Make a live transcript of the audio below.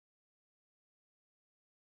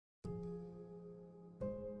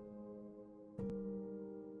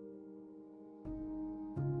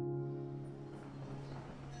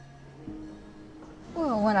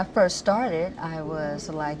when I first started, I was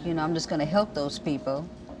like, you know, I'm just going to help those people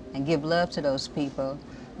and give love to those people.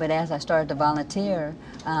 But as I started to volunteer,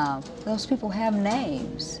 those people have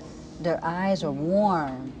names. Their eyes are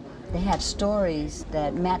warm. They had stories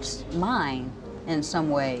that matched mine in some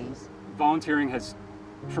ways. Volunteering has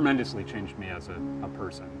tremendously changed me as a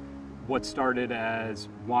person. What started as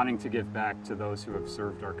wanting to give back to those who have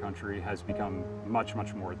served our country has become much,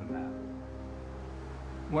 much more than that.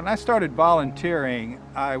 When I started volunteering,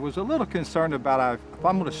 I was a little concerned about if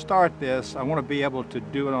I'm going to start this, I want to be able to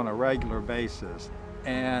do it on a regular basis.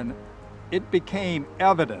 And it became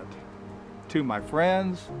evident to my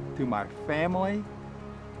friends, to my family,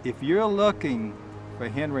 if you're looking for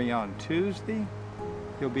Henry on Tuesday,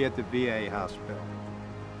 he'll be at the VA hospital.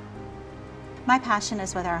 My passion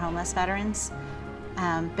is with our homeless veterans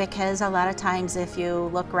because a lot of times if you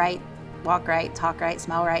look right, walk right, talk right,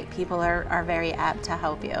 smell right, people are very apt to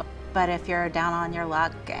help you. But if you're down on your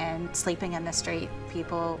luck and sleeping in the street,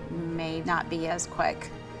 people may not be as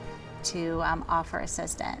quick to offer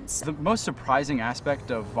assistance. The most surprising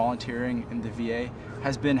aspect of volunteering in the VA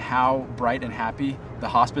has been how bright and happy the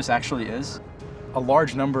hospice actually is. A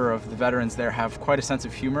large number of the veterans there have quite a sense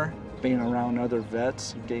of humor. Being around other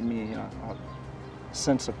vets gave me a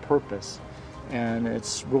sense of purpose, and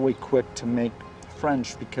it's really quick to make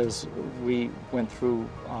friends because we went through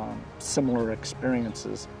similar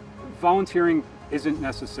experiences. Volunteering isn't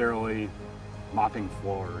necessarily mopping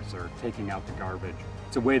floors or taking out the garbage.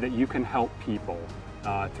 It's a way that you can help people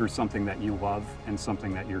through something that you love and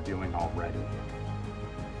something that you're doing already.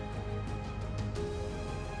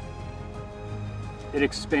 It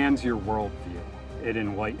expands your worldview. It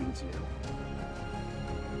enlightens you.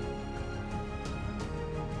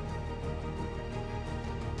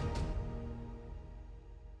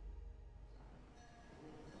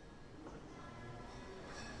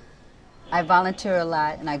 I volunteer a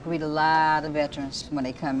lot and I greet a lot of veterans when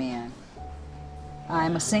they come in.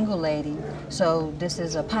 I'm a single lady, so this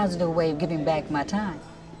is a positive way of giving back my time.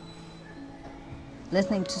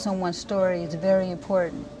 Listening to someone's story is very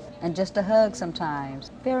important, and just a hug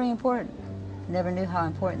sometimes, very important. Never knew how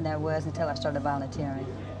important that was until I started volunteering.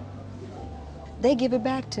 They give it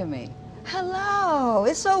back to me. Hello,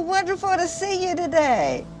 it's so wonderful to see you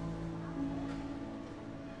today.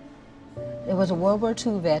 There was a World War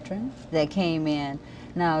II veteran that came in.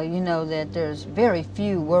 Now, you know that there's very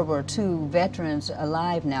few World War II veterans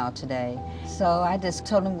alive now today. So I just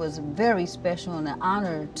told him it was very special and an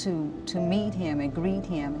honor to meet him and greet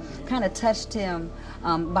him. Kind of touched him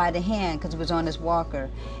by the hand because it was on his walker,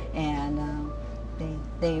 and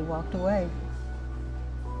they walked away.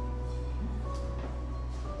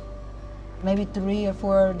 Maybe 3 or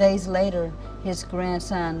 4 days later, his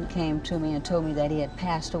grandson came to me and told me that he had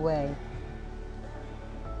passed away.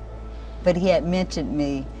 But he had mentioned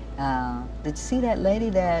me. Did you see that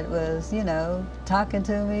lady that was, you know, talking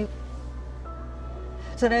to me?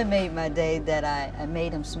 So that made my day that I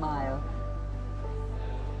made him smile.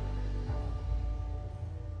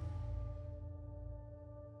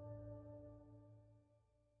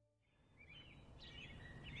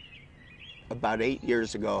 About 8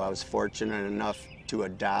 years ago, I was fortunate enough to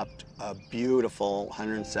adopt a beautiful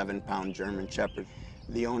 107-pound German Shepherd.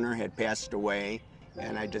 The owner had passed away,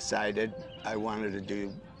 and I decided I wanted to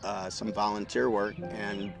do some volunteer work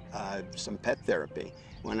and some pet therapy.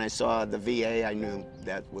 When I saw the VA, I knew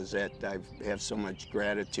that was it. I have so much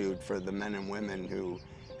gratitude for the men and women who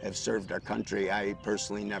have served our country. I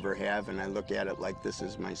personally never have, and I look at it like this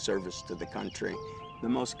is my service to the country. The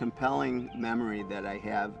most compelling memory that I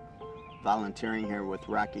have volunteering here with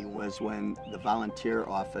Rocky was when the volunteer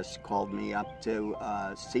office called me up to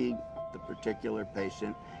see the particular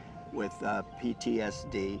patient with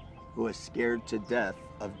PTSD who was scared to death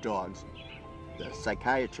of dogs. The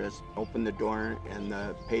psychiatrist opened the door and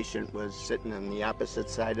the patient was sitting on the opposite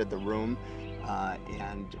side of the room,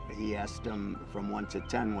 and he asked him from 1 to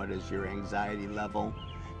 10, what is your anxiety level?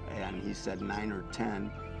 And he said 9 or 10.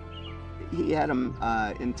 He had him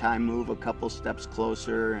in time move a couple steps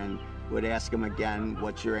closer and would ask him again,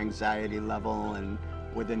 what's your anxiety level? And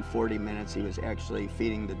within 40 minutes, he was actually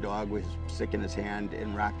feeding the dog with sticking his hand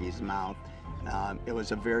in Rocky's mouth. It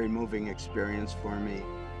was a very moving experience for me.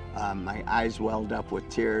 My eyes welled up with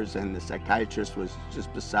tears, and the psychiatrist was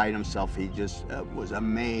just beside himself. He just was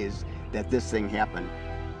amazed that this thing happened.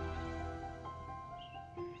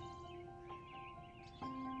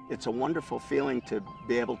 It's a wonderful feeling to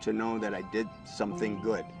be able to know that I did something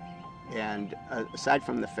good. And aside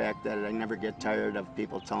from the fact that I never get tired of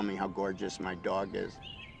people telling me how gorgeous my dog is.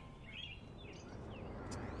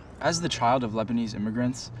 As the child of Lebanese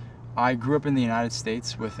immigrants, I grew up in the United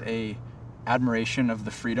States with a admiration of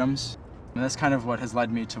the freedoms. And that's kind of what has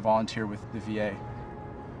led me to volunteer with the VA.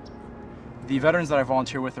 The veterans that I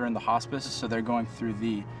volunteer with are in the hospice, so they're going through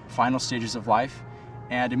the final stages of life.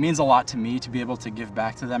 And it means a lot to me to be able to give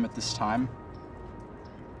back to them at this time.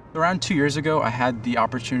 Around 2 years ago, I had the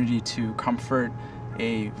opportunity to comfort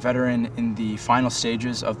a veteran in the final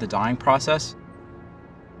stages of the dying process.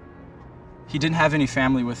 He didn't have any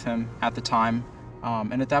family with him at the time,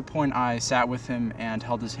 and at that point I sat with him and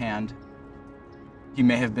held his hand. He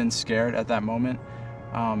may have been scared at that moment,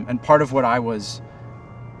 and part of what I was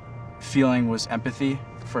feeling was empathy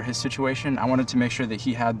for his situation. I wanted to make sure that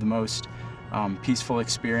he had the most peaceful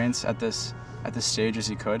experience at this stage as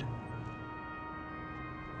he could.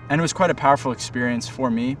 And it was quite a powerful experience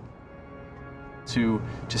for me to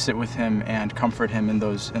sit with him and comfort him in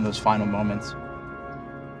those final moments.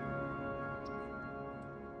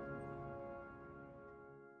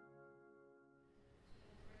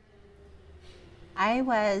 I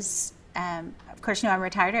was, of course, you know, I'm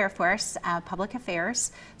retired Air Force, public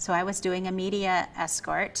affairs, so I was doing a media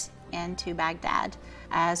escort into Baghdad.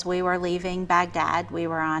 As we were leaving Baghdad, we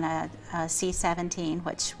were on a C-17,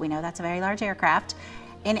 which we know that's a very large aircraft,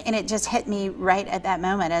 and it just hit me right at that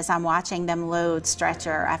moment as I'm watching them load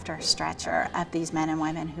stretcher after stretcher of these men and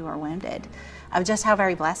women who are wounded, of just how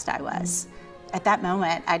very blessed I was. At that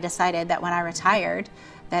moment, I decided that when I retired,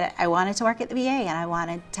 that I wanted to work at the VA and I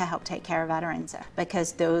wanted to help take care of veterans,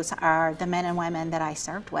 because those are the men and women that I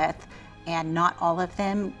served with, and not all of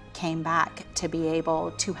them came back to be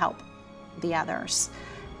able to help the others.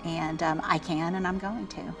 And I can, and I'm going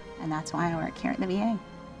to, and that's why I work here at the VA.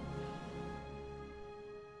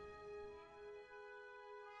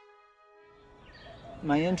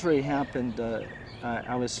 My injury happened,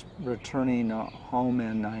 I was returning home,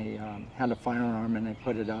 and I had a firearm and I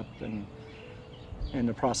put it up, and in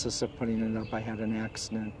the process of putting it up I had an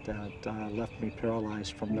accident that left me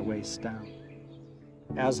paralyzed from the waist down.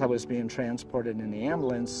 As I was being transported in the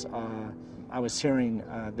ambulance, I was hearing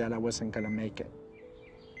that I wasn't going to make it.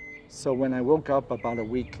 So when I woke up about a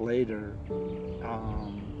week later,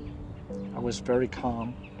 I was very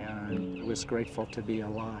calm and was grateful to be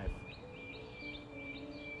alive.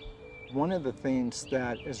 One of the things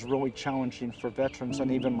that is really challenging for veterans,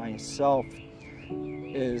 and even myself,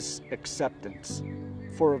 is acceptance.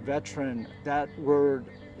 For a veteran, that word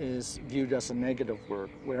is viewed as a negative word,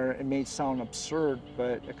 where it may sound absurd,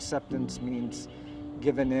 but acceptance means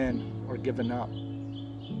giving in or giving up.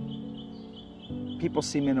 People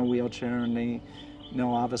see me in a wheelchair and they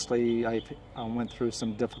know obviously I went through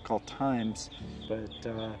some difficult times, but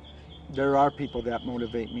there are people that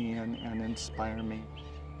motivate me and inspire me.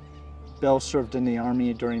 Bill served in the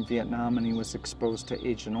Army during Vietnam and he was exposed to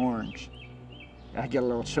Agent Orange. I get a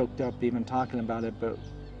little choked up even talking about it, but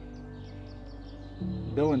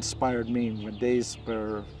Bill inspired me when days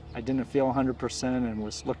where I didn't feel 100% and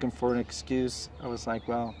was looking for an excuse. I was like,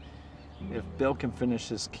 well, if Bill can finish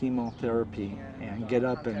his chemotherapy and get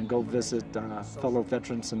up and go visit fellow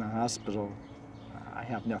veterans in the hospital, I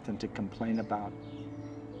have nothing to complain about.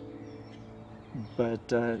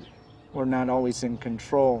 But we're not always in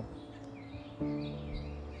control.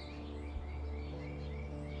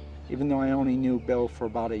 Even though I only knew Bill for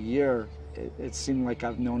about a year, it seemed like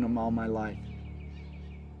I've known him all my life.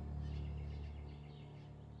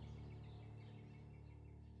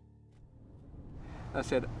 I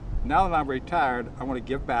said, now that I'm retired, I want to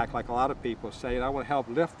give back like a lot of people say, and I want to help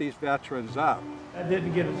lift these veterans up. I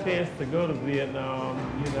didn't get a chance to go to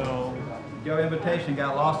Vietnam, you know. Your invitation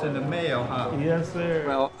got lost in the mail, huh? Yes, sir.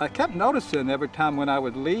 Well, I kept noticing every time when I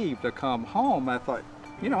would leave to come home, I thought,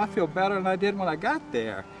 you know, I feel better than I did when I got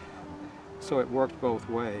there. So it worked both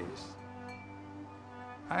ways.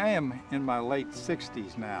 I am in my late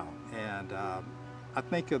 60s now, and I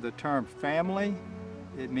think of the term family.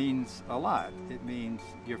 It means a lot. It means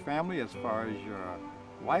your family as far as your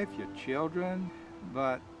wife, your children,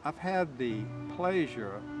 but I've had the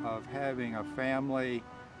pleasure of having a family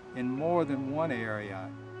in more than one area.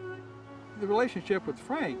 The relationship with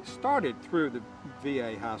Frank started through the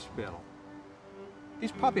VA hospital.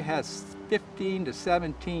 He's probably has 15 to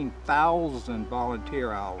 17,000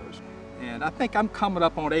 volunteer hours, and I think I'm coming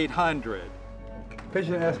up on 800.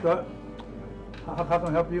 Patient escort, how can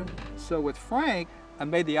I help you? So with Frank, I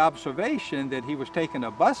made the observation that he was taking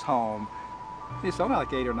a bus home. It's only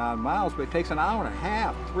like 8 or 9 miles, but it takes an hour and a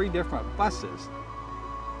half, 3 different buses.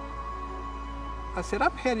 I said,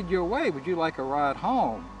 I'm headed your way. Would you like a ride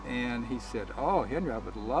home? And he said, oh, Henry, I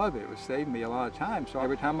would love it. It would save me a lot of time. So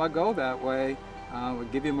every time I go that way, I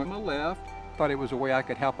would give him a lift. Thought it was a way I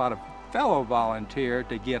could help out a fellow volunteer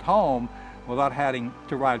to get home without having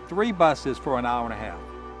to ride 3 buses for an hour and a half.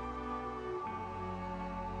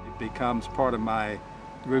 becomes part of my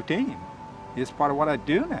routine. It's part of what I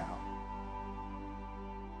do now.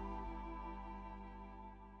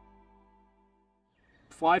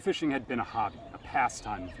 Fly fishing had been a hobby, a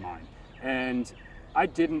pastime of mine, and I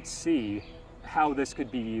didn't see how this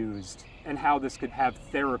could be used and how this could have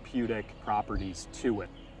therapeutic properties to it.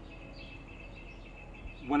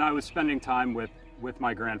 When I was spending time with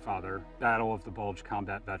my grandfather, Battle of the Bulge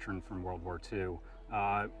combat veteran from World War II,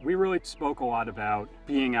 we really spoke a lot about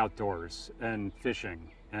being outdoors and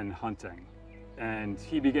fishing and hunting. And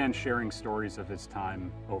he began sharing stories of his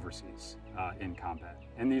time overseas in combat.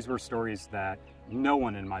 And these were stories that no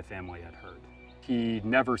one in my family had heard. He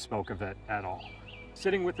never spoke of it at all.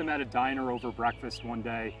 Sitting with him at a diner over breakfast one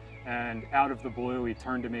day, and out of the blue, he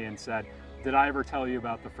turned to me and said, "Did I ever tell you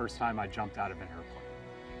about the first time I jumped out of an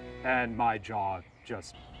airplane?" And my jaw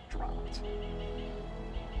just dropped.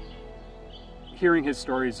 Hearing his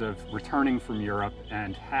stories of returning from Europe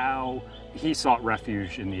and how he sought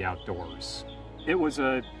refuge in the outdoors, it was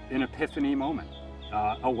an epiphany moment.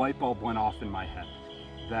 A light bulb went off in my head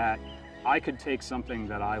that I could take something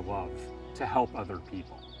that I love to help other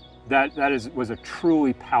people. That was a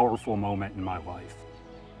truly powerful moment in my life.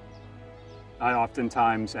 I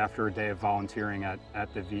oftentimes, after a day of volunteering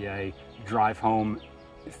at the VA, drive home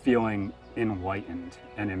feeling enlightened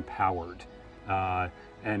and empowered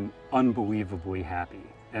and unbelievably happy.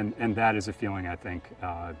 And that is a feeling I think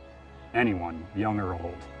anyone, young or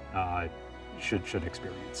old, should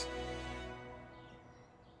experience.